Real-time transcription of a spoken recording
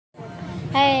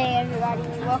Hey everybody,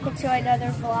 welcome to another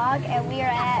vlog, and we are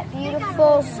at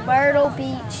beautiful Myrtle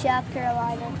Beach, South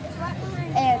Carolina,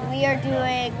 and we are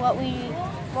doing what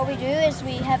we do is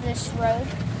we have this road,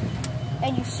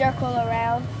 and you circle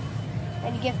around,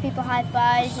 and you give people high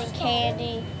fives and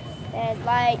candy, and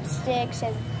light sticks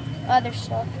and other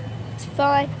stuff. It's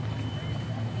fun,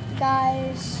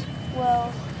 guys.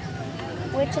 Well,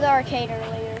 went to the arcade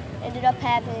earlier, ended up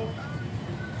having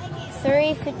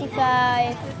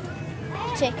 $3.55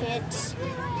 tickets.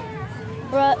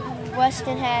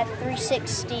 Weston had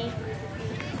 $3.60,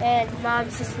 and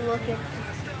Mom's just looking.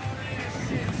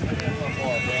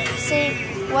 See,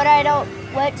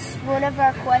 what's one of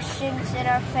our questions in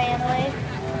our family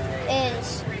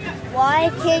is, why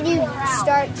can you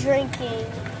start drinking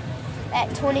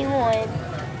at 21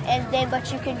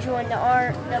 but you can join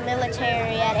the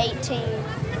military at 18?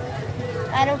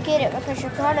 I don't get it, because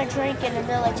you're gonna drink in the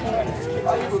military. You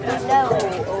know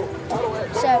it.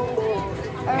 So,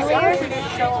 earlier.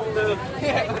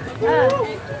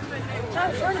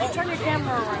 Turn your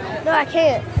camera around. No, I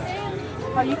can't.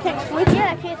 Oh, you can't switch it?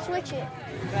 Yeah, I can't switch it.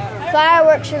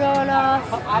 Fireworks are going off.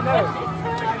 I know.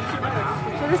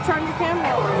 So just turn your camera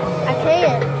around. I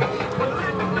can't.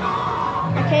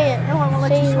 I can't. No one will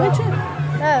let you switch it?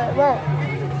 No, it won't.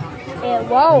 It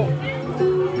won't.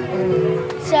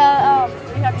 So,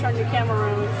 you have to turn your camera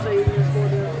around so you can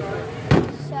record it.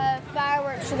 So,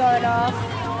 fireworks are going off.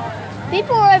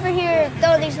 People were over here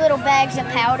throwing these little bags of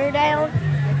powder down,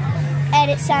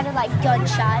 and it sounded like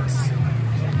gunshots.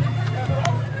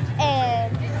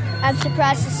 And I'm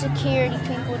surprised the security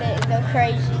people didn't go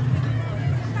crazy.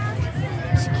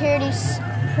 Security's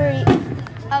pretty...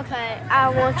 Okay, I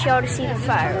want y'all to see the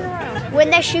fire. When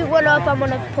they shoot one up, I'm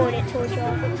going to point it towards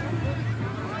y'all.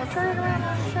 Well, turn it around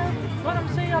and show. Let them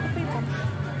see other people.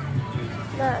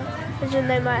 No, because then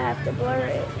they might have to blur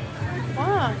it.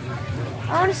 Why?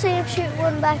 I want to see them shoot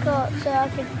one back up so I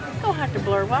can... You don't have to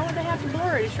blur. Why would they have to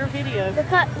blur it? It's your video.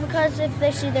 Because if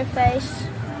they see their face.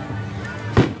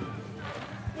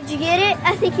 Did you get it?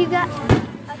 I think you got...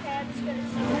 Okay, I'm just going to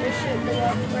see if they shoot the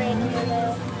up randomly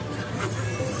now.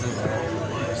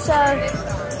 So,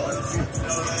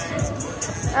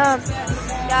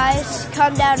 guys,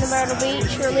 come down to Myrtle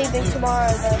Beach. We're leaving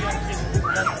tomorrow, though.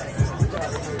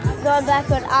 Going back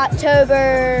on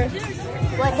October,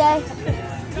 what day?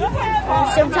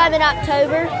 Sometime in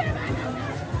October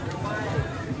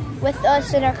with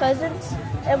us and our cousins.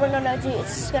 And we're gonna do,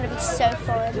 it's gonna be so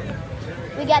fun.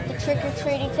 We got the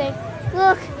trick-or-treating thing.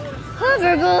 Look,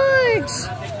 hoverboards!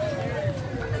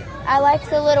 I like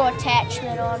the little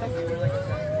attachment on them.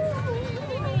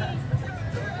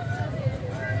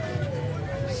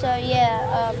 So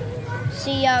yeah,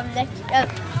 see y'all next.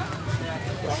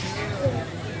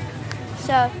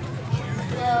 So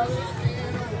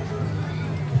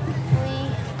we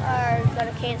are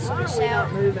gonna cancel this out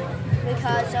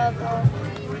because of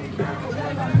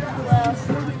well,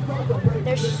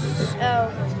 there's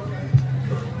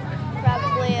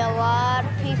probably a lot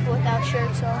of people without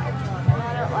shirts on, and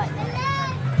I don't like that.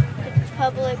 The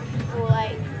public will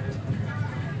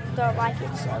don't like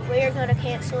it, so we're gonna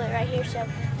cancel it right here. So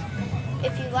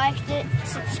if you liked it,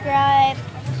 subscribe,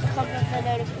 come with the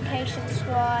notification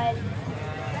squad,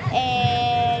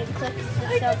 and click the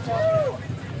thumbs up.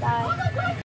 Bye.